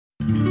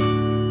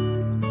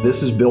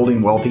This is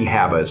Building Wealthy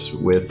Habits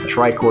with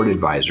Tricord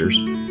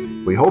Advisors.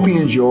 We hope you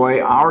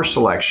enjoy our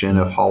selection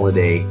of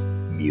holiday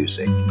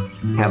music.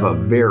 Have a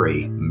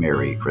very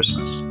Merry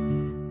Christmas.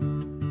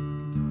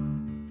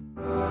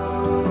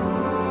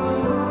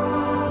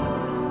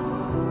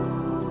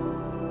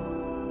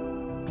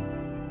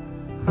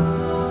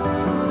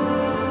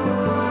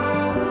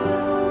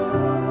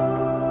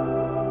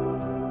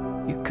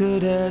 You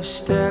could have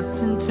stepped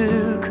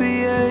into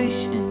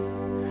creation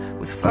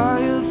with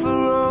fire for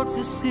all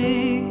to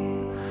see,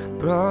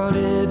 brought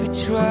every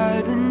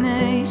tribe and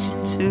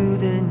nation to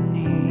their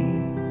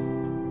knees,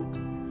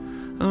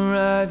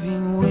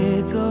 arriving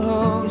with a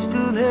host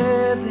of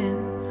heaven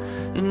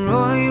in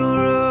royal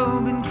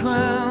robe and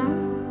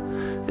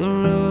crown, the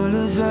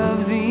rulers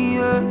of the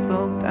earth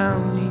all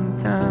bowing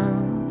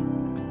down.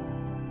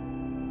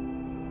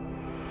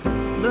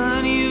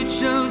 But you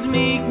chose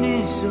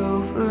meekness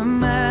over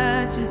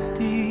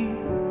majesty,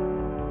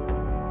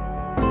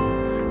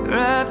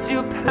 wrapped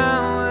your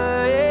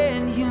power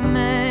in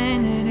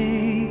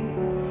humanity.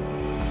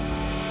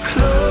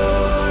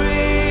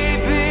 Glory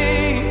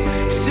be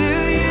to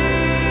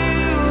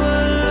you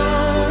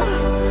alone,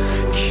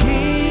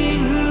 King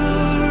who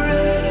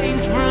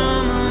reigns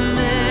from a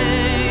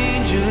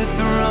manger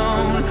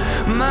throne.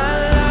 My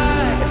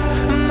life,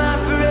 my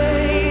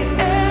praise,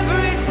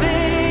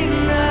 everything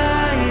I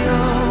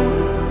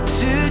own,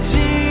 to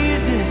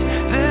Jesus,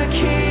 the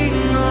King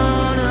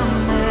on a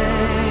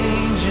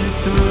manger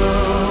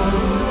throne.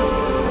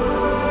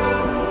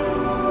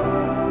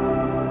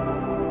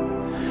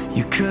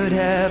 You could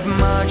have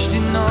marched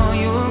in all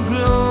your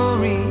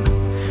glory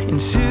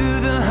into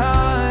the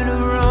heart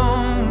of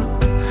Rome,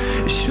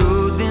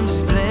 showed them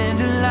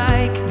splendor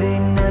like they'd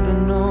never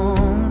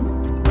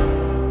known.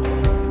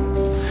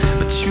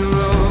 But you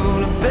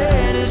wrote a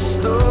better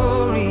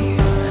story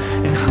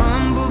in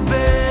humble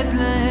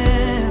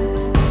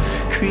Bethlehem,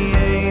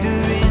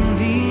 creator in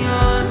the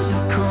arms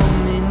of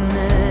common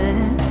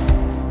men.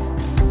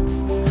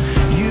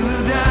 You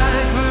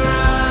died for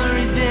our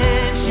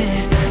redemption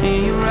in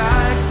your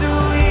eyes so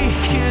we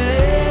can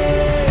live.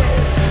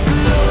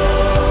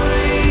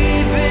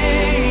 Glory be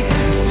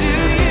to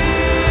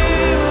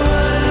you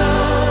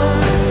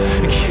alone,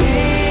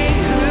 King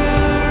who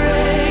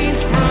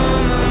reigns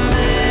from a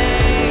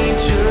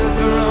manger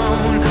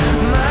throne.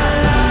 My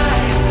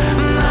life,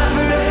 my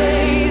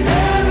praise,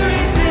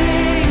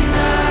 everything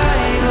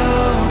I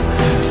own,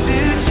 to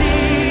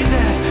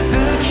Jesus,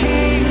 the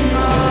King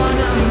on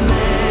a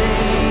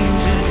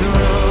manger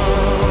throne.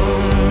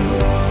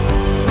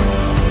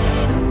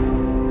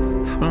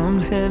 From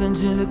heaven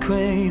to the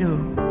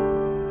cradle,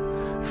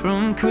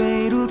 from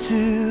cradle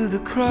to the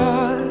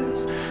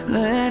cross,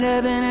 let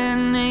heaven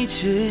and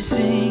nature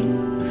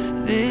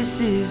sing, this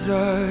is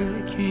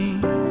our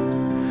King.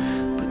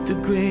 But the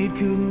grave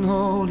couldn't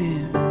hold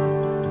him,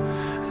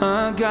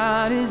 our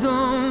God is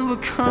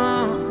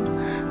overcome.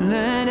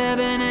 Let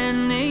heaven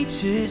and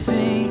nature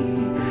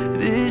sing,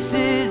 this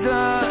is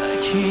our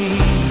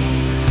King.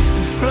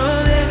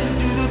 From heaven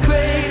to the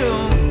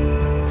cradle,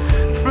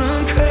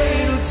 from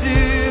cradle to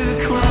the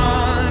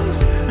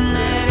cross,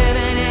 let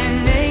heaven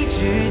and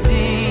nature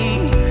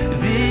sing,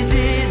 this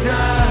is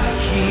our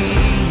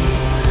King.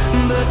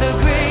 But the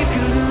grave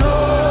couldn't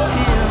hold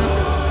him,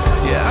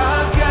 yeah,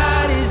 our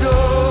God is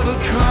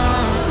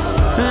overcome.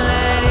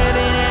 Let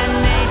heaven and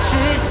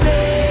nature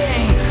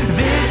sing,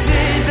 this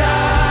is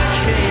our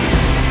King.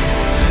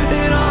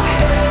 And all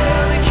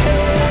hail the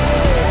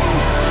King,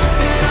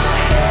 and all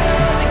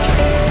hail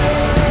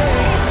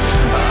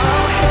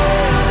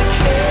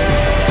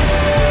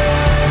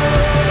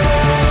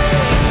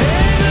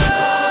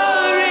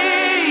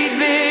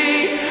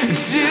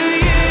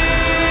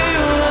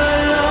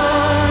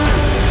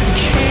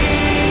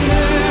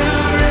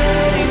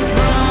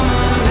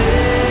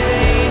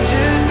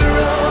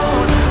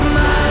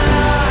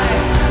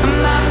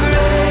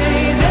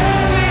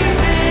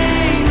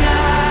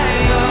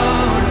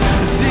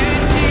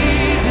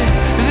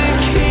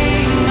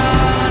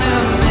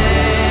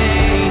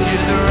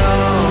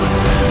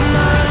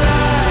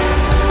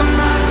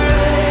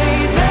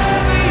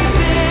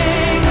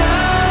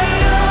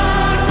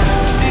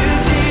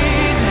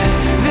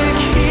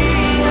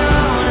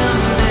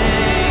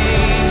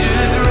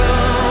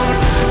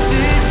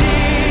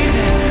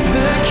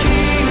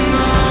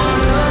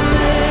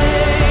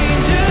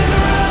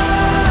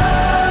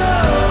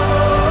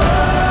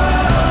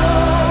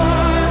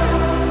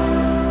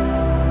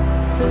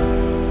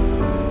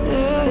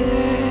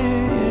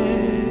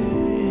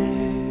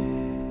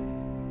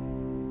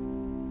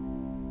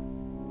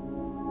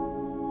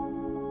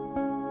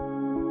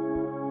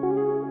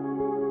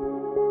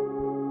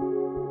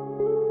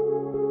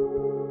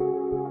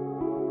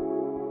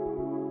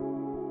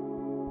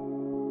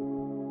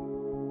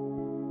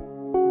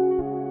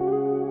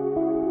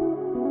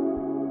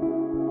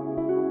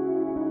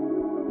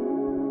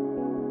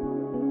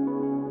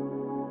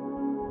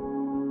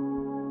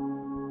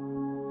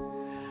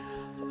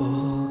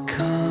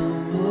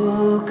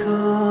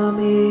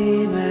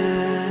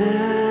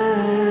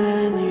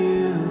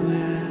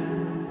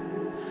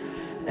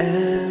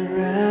and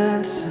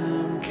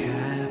ransom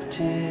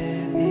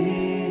captive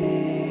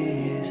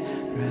Israel.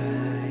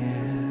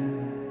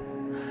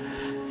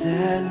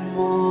 That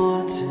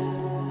mourns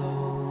in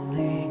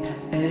lonely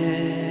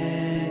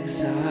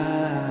exile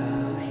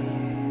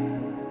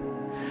here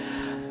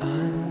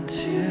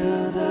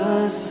until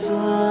the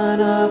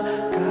Son of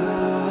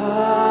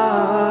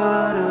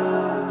God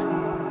appear.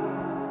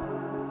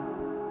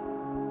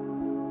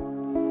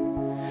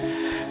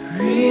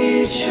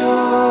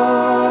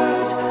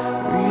 Rejoice,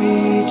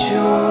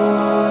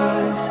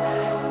 rejoice,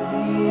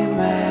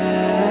 Emmanuel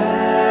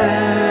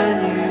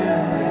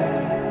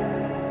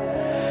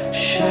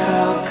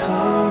shall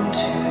come to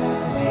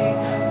thee,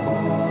 O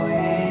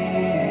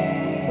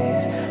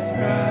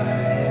Israel.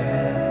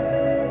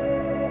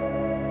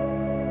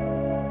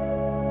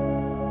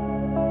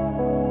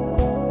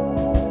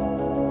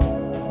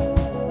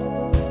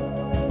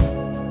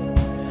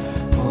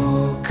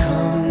 Oh,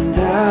 come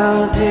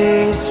thou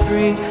day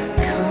spring,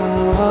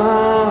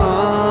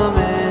 come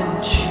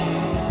and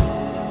cheer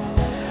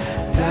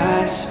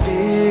thy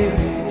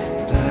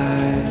spirit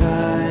by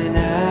thine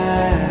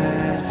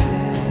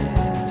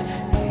advent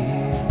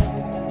here.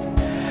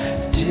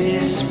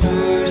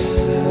 Disperse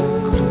the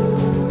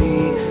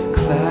gloomy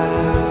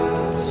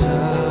clouds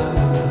of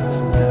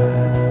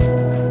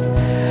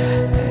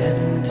night,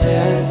 and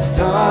death's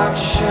dark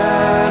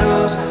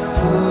shadows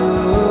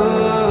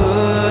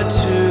put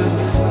to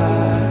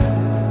flight.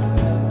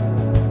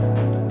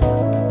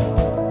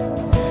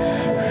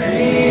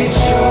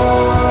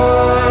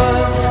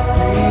 Rejoice,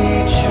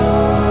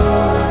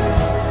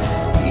 rejoice,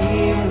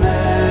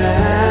 Emmanuel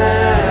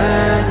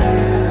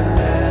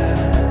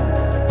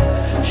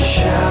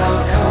shall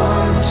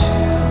come to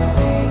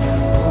thee,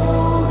 O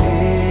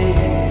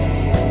Israel.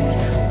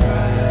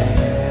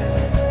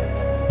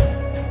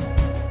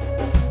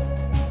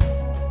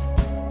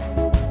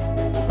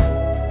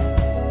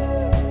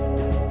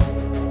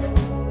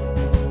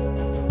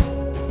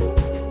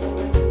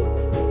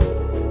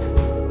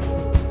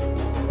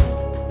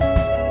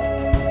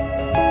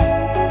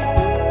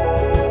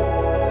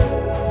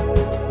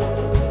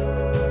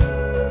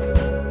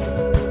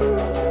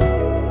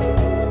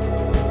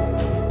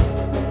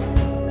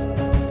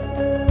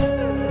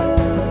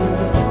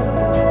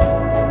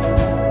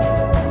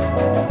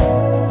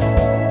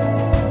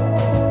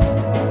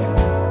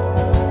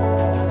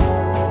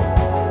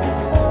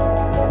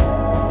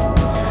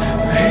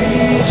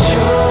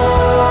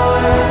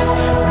 Rejoice,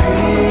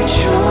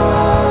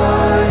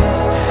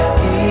 rejoice,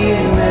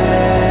 Emmanuel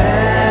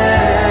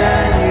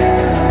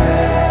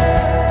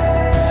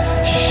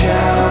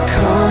shall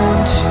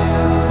come to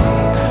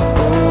thee, O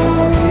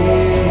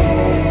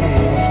Israel.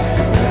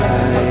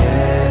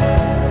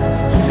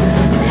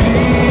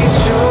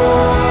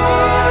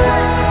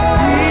 Rejoice,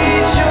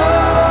 rejoice,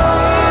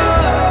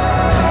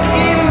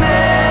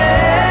 Emmanuel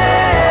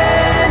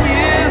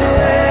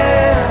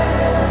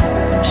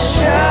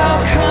shall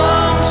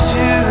come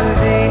to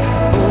thee,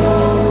 O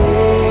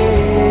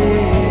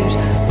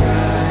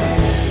Israel.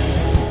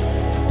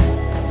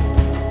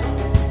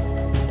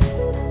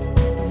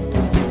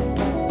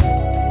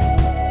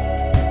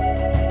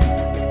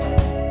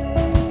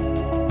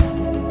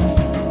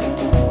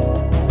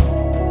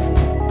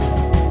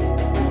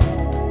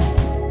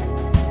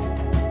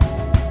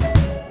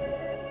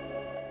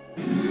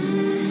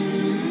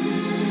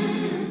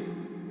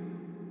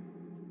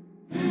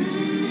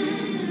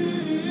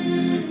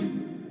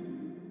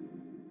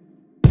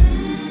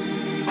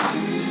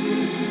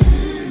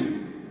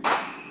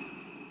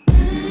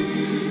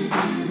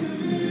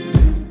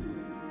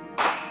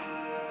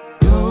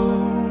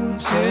 Go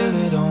tell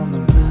it on the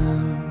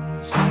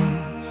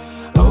mountain,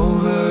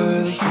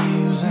 over the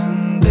hills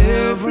and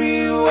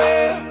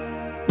everywhere.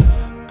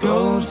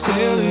 Go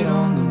tell it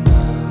on the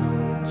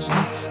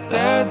mountain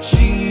that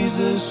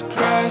Jesus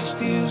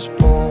Christ is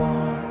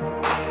born.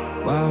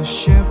 While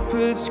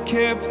shepherds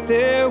kept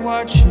their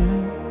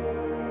watching,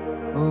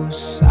 oh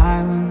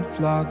silent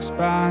flocks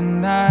by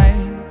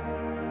night,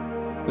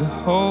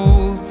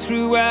 behold,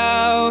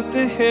 throughout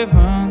the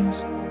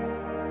heavens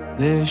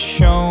there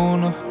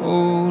shone a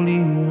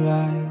holy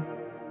light.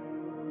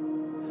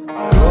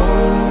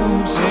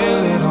 Go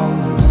tell it on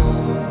the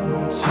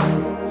mountain,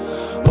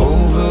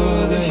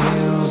 over the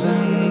hills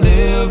and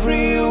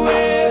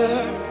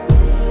everywhere.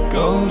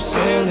 Go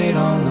tell it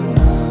on the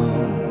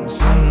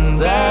mountain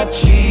that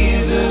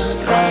Jesus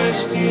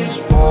Christ is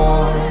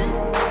born.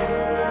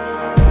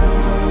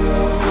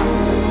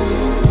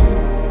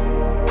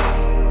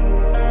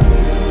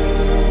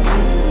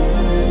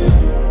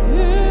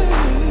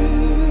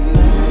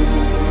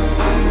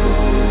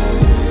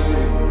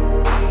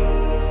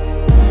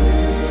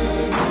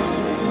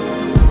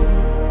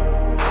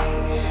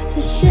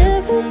 The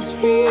shepherds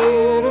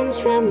feared and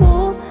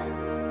trembled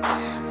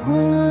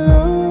when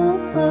low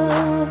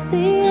above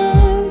the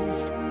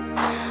earth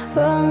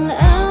rung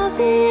out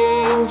the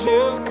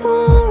angels'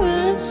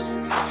 chorus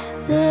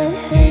that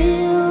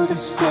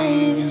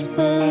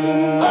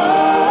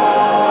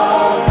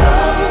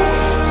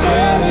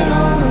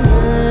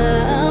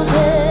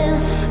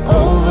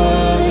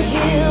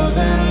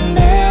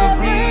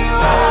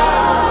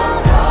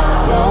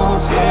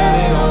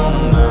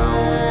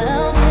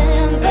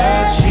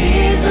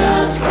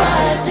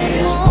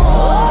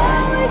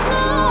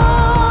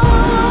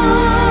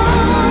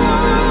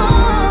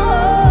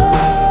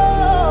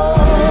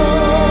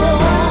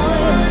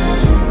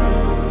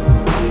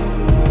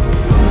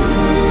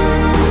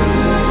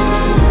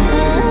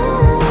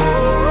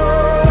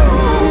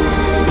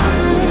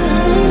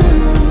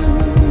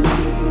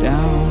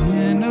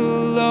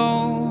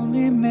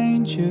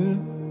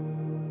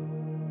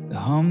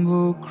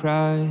humble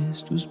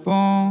Christ was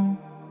born,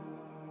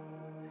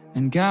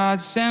 and God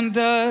sent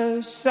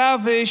us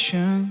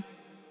salvation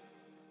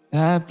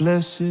that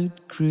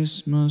blessed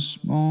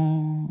Christmas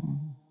morn.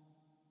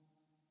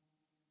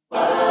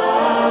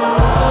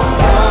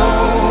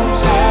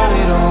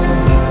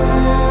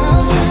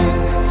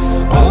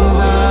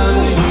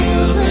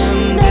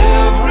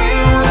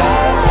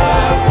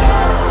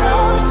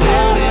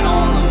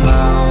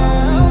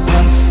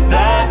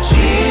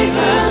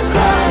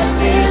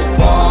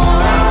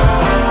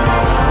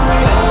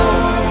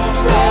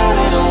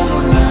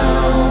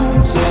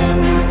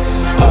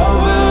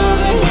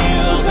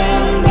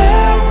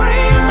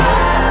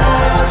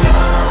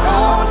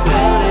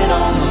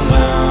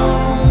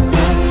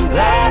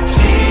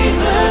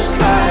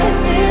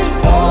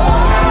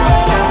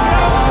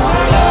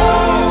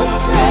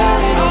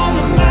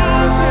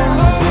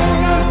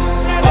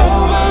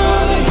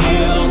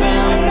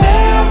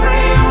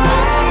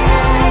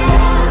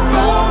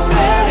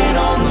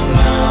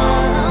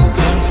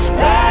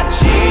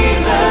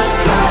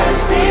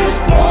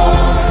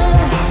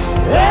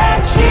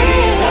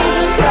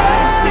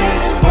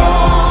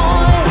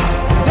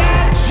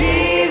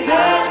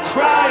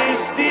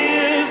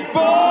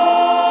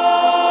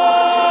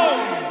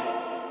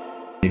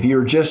 If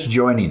you're just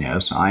joining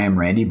us, I am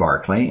Randy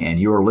Barclay, and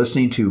you are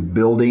listening to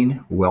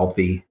Building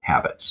Wealthy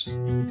Habits.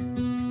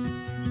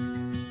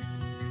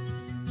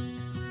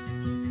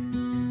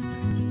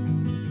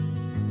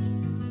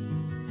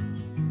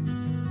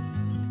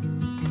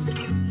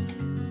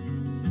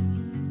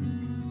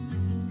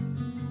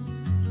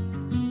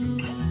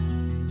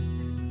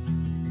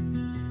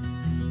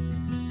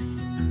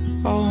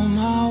 All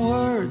my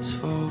words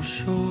fall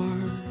short.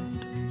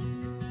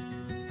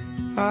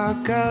 I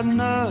got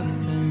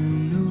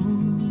nothing new.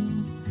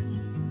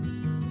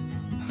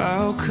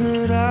 How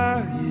could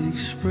I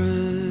express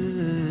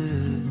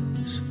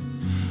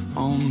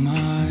all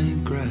my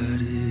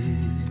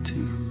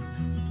gratitude?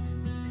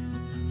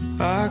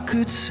 I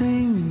could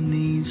sing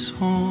these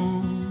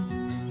songs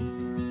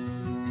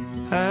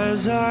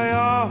as I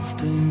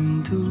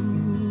often do,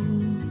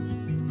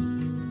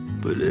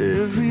 but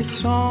every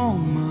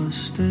song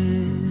must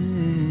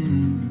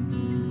end,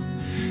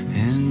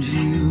 and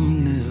you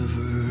never.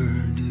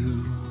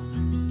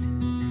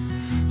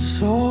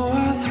 So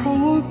I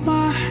throw up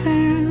my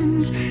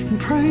hands and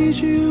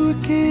praise you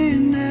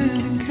again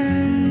and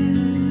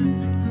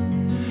again,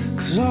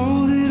 'cause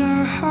all that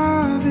I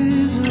have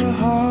is a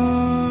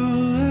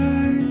hallelujah,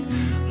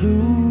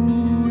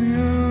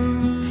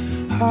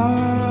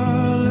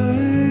 hallelujah.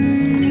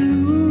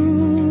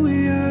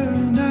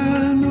 And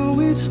I know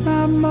it's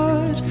not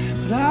much,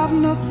 but I've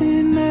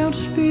nothing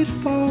else fit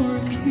for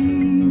a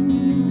king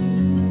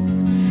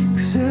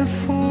except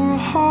for a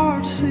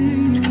heart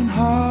singing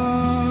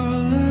hallelujah.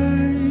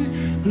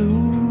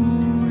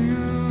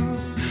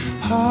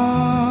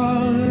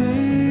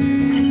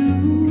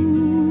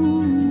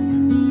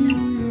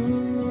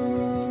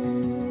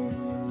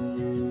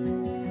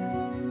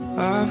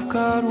 I've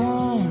got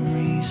one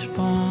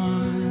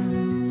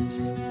response,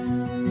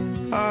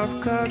 I've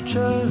got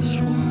just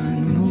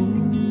one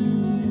move.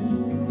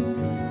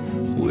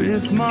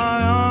 With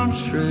my arms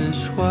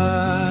stretched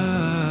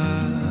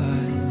wide,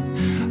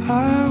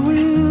 I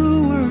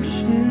will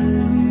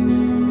worship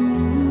you.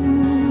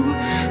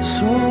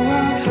 So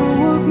I throw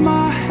up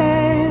my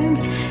hands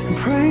and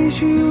praise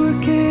you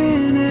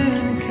again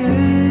and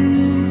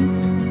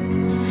again,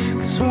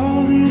 'cause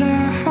all that I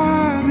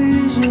have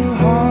is a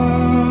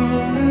hallelujah,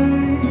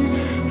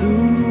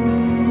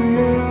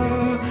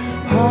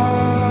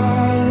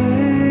 hallelujah.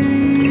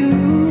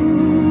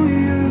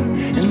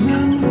 And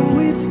I know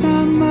it's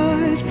not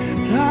much,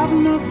 but I've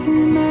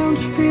nothing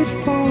else fit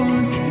for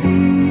a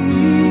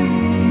king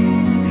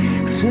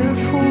except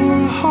for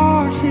a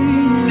heart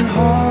singing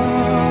hallelujah.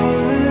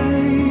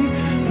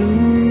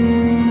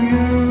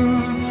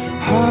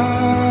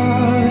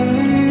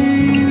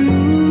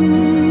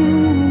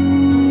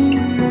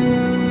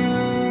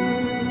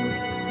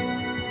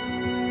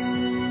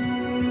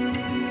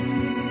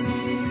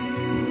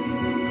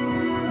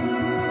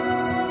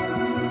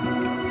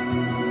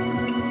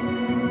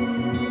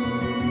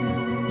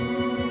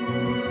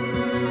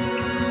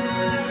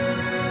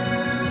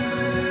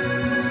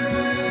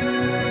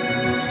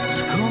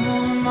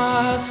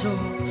 So,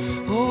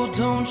 oh,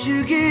 don't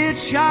you get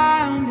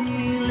shy on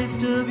me,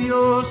 lift up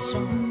your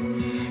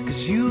song,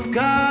 'cause you've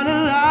got a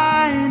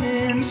lion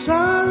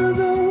inside of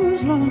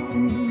those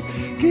lungs.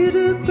 Get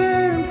up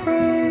and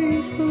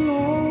praise the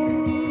Lord.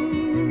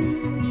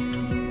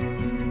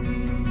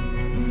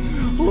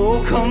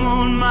 Oh, come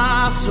on,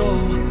 my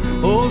soul,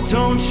 oh,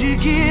 don't you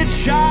get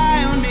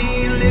shy on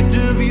me, lift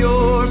up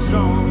your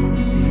song,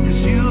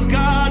 'cause you've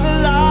got a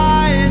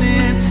lion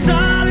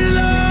inside of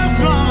those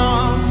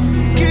lungs.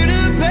 Get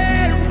up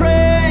and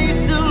praise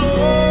the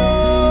Lord.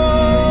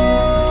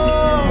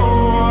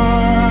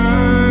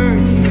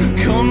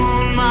 Come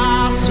on,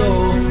 my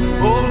soul,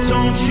 oh,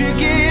 don't you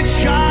get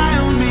shy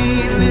on me,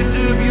 lift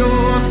up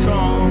your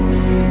song,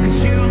 'cause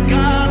you've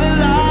got a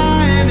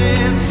lion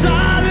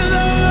inside of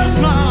those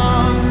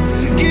lungs.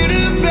 Get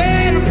up and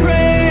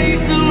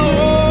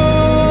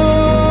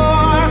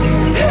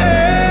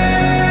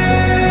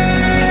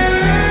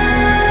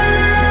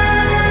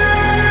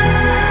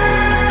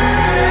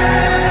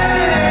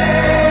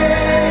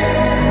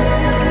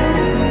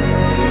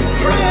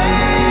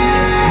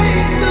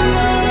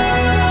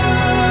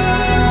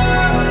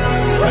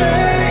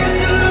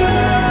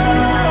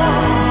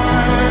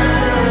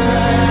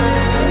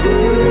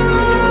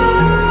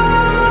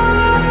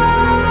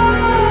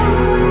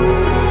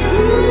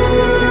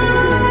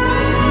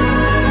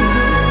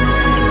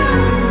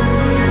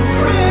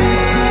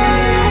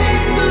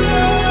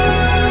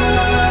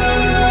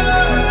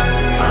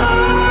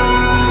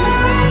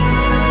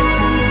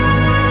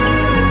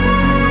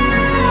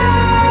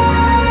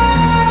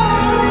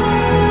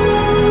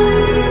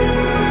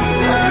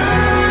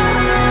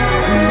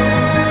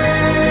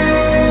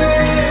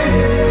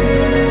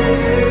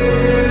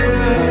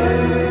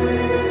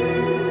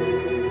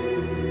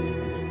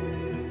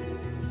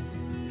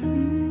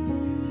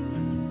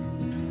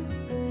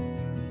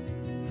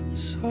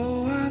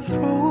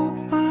throw up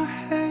my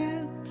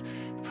hands,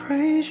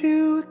 praise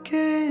you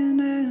again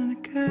and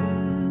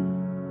again.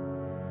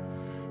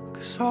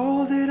 'Cause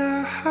all that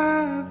I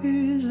have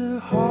is a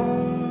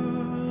hallelujah,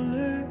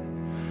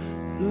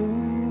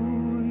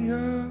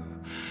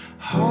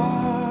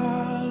 hallelujah.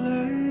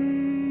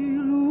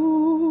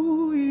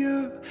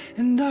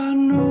 And I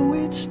know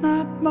it's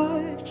not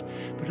much,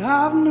 but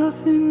I've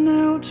nothing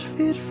else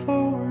fit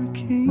for a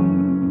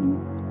king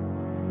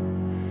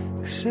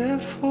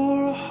except for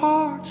a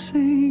heart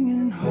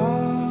singing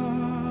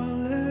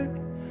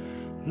hallelujah,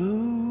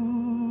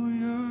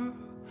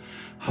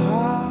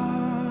 hallelujah.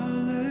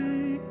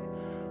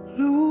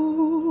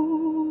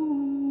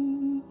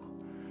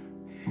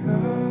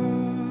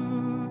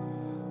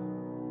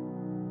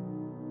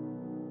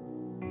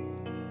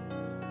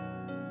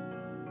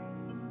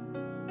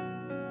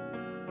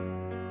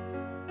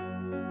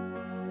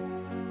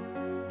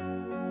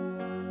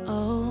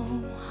 Oh,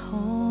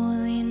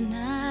 holy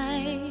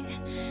night,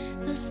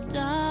 the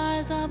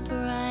stars are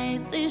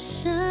brightly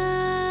shining.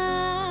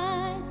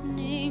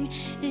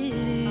 It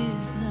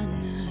is the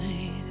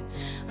night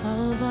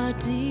of our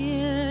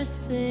dear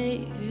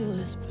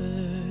Savior's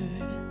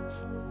birth.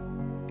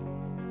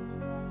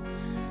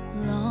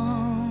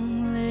 Long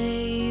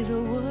lay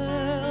the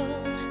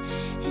world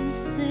in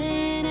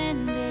sin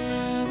and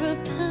error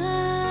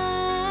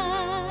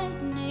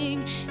pining,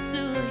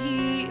 till he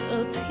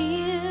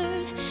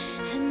appeared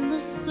and the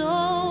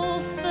soul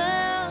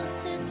felt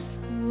its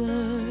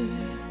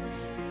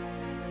worth.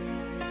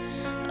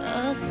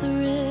 A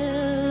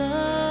thrill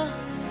of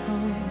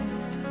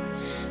hope,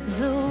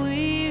 the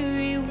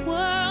weary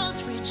world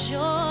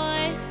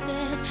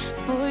rejoices.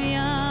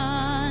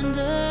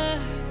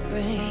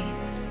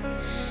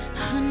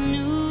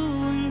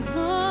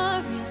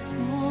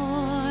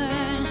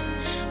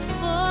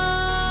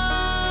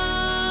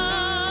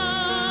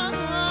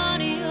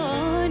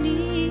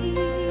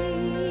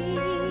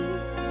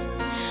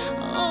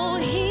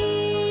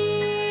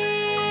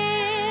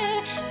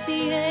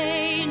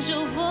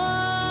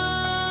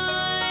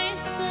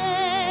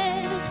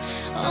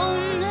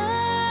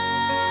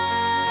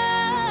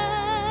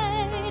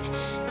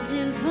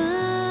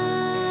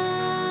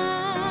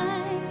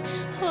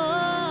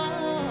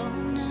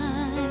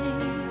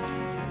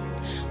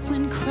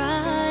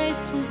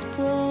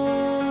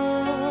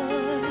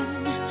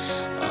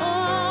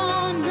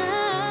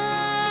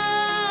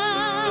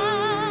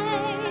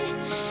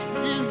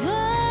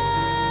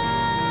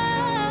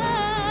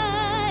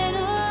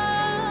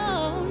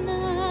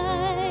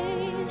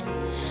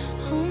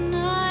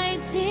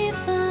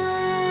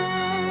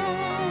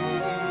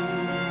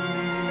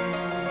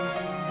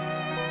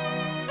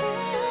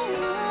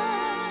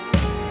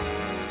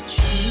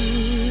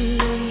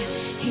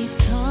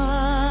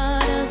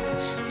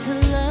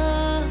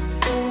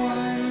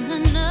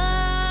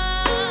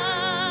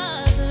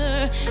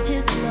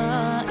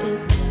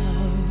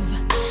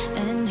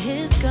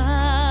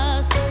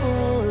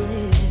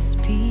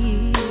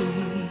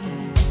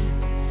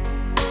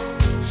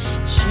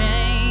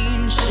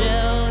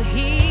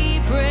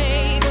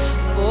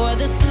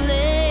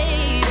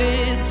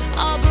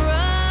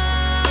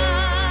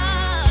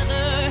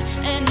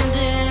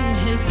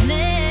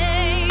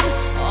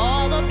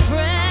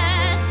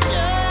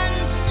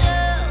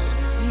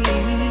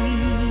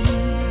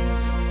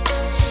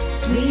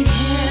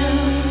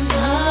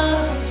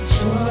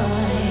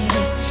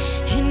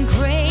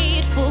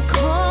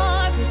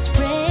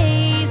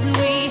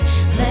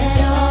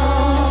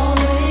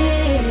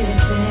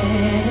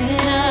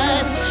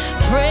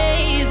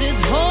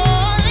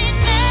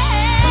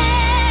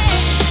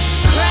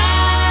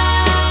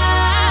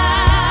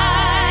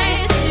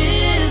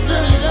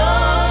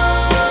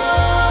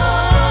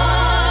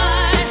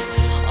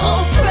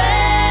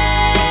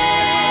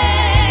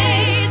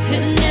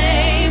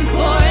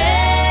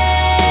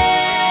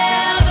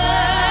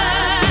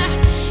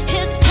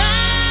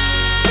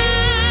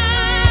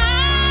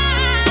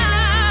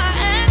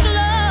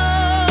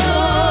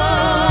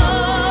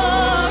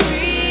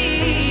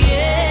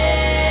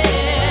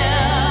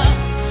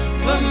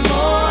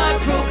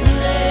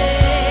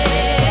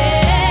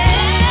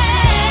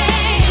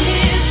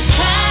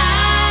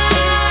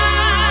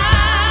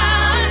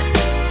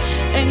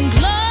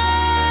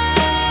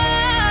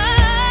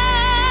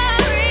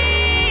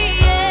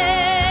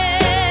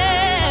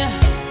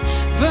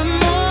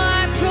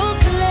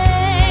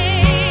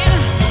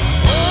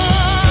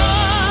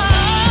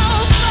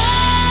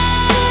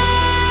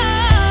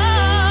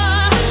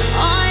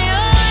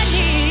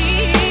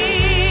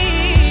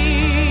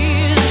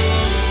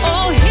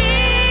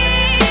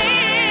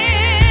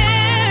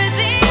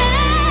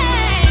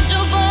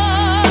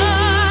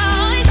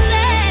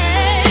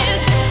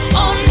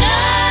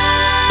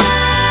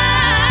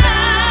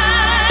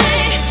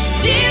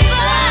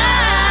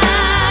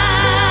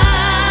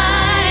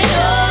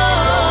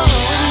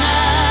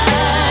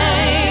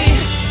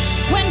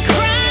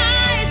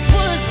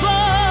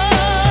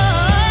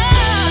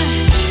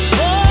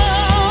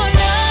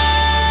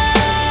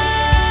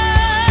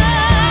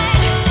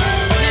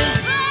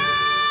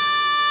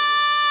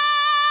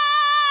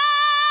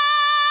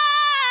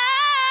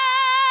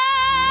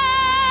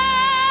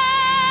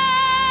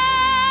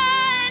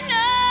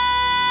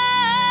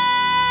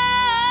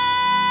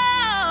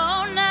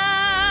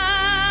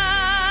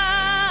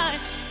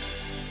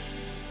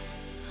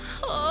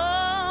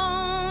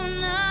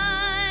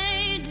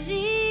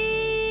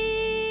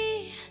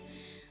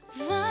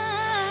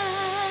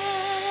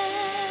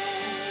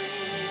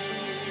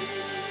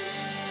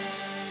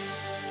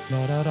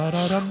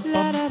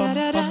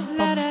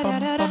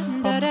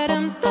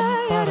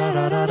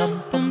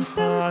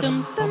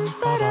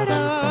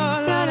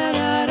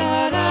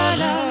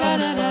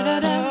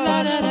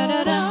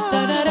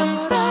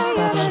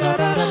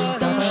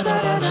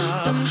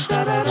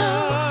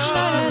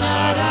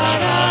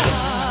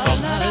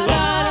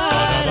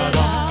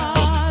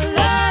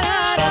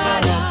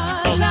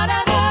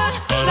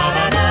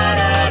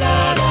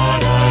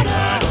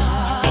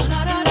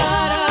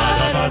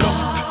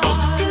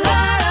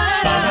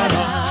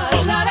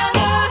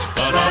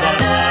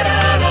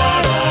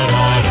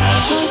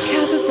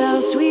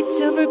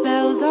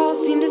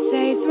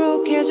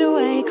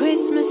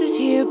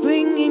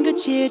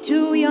 cheer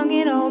to young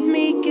and old,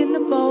 meek and the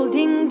bold.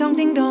 Ding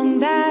dong,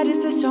 that is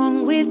the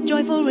song with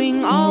joyful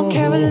ring. All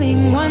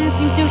caroling, one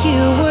seems to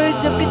hear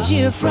words of good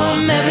cheer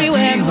from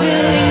everywhere,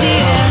 filling the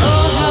air.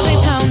 Oh, how they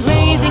pound,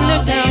 raising their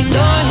sound,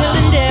 o'er hill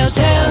and dale,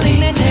 telling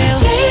their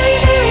tales. Merry,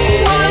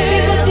 merry, while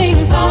people sing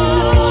songs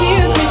of good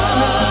cheer.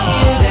 Christmas is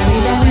here. Merry,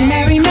 merry,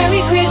 merry,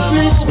 merry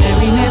Christmas.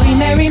 Merry, merry,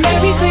 merry,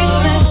 merry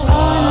Christmas.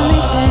 On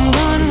they send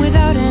on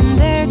without end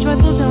their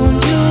joyful tone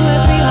to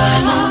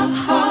everyone.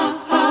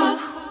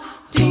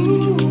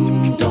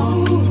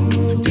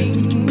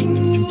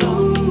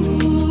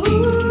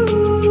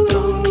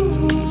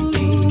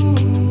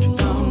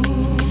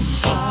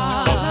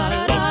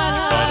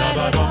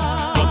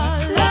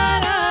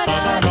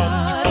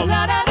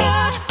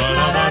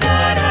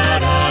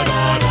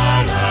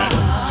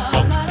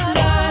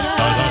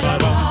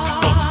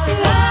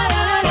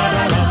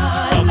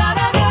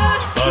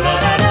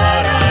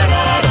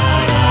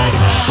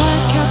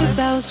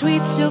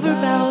 Sweet silver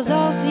bells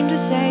all seem to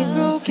say,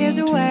 throw cares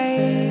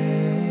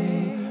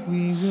away.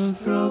 We will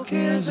throw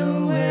cares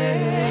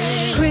away.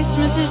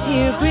 Christmas is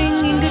here,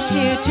 bringing good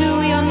cheer to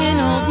young and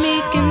old,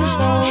 meek and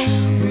bold.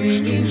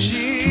 Bringing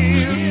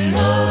cheer. Oh,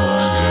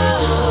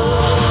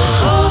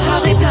 how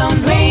they pound,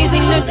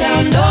 raising their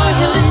sound, o'er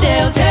hill and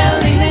dale,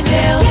 telling their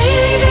tales.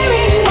 Merry,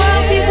 merry,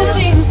 while people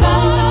sing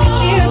songs of good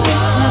cheer.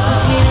 Christmas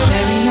is here.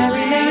 Merry,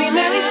 merry, merry,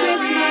 merry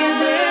Christmas.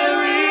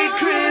 Merry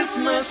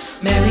Christmas.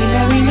 Merry,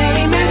 merry,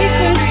 merry, merry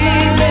Christmas.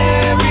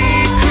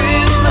 Merry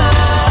Christmas.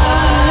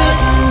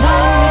 Listen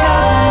on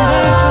without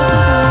their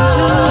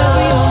to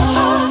everyone.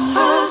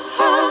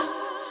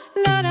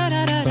 La da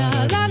da da da,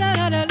 la da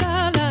da da,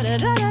 la da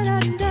da da da, la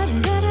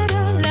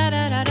da da da, la da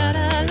da da, la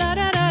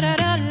da da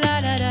da, la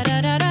da da da, la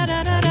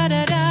da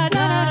da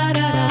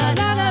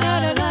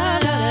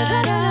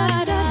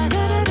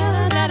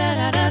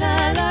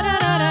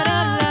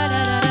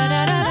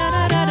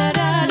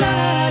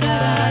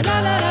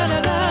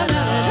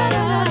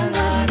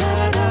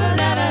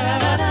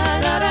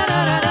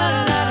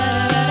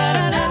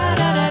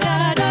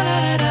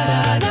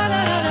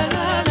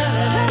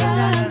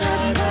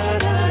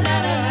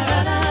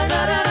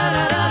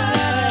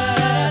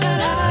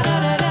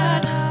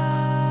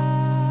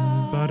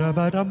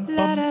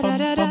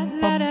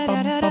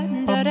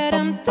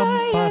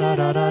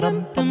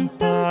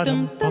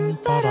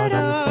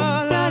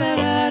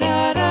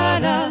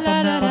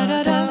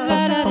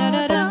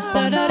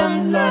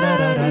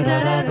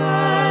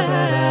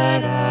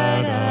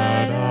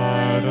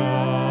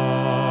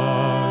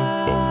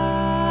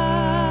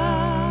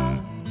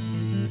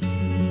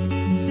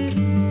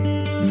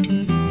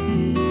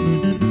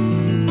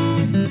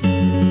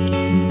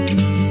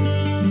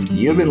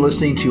You've been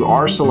listening to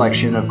our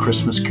selection of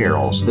Christmas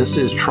carols. This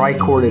is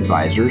Tricord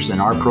Advisors,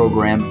 and our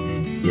program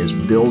is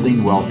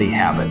Building Wealthy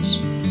Habits.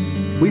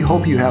 We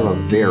hope you have a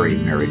very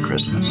Merry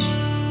Christmas.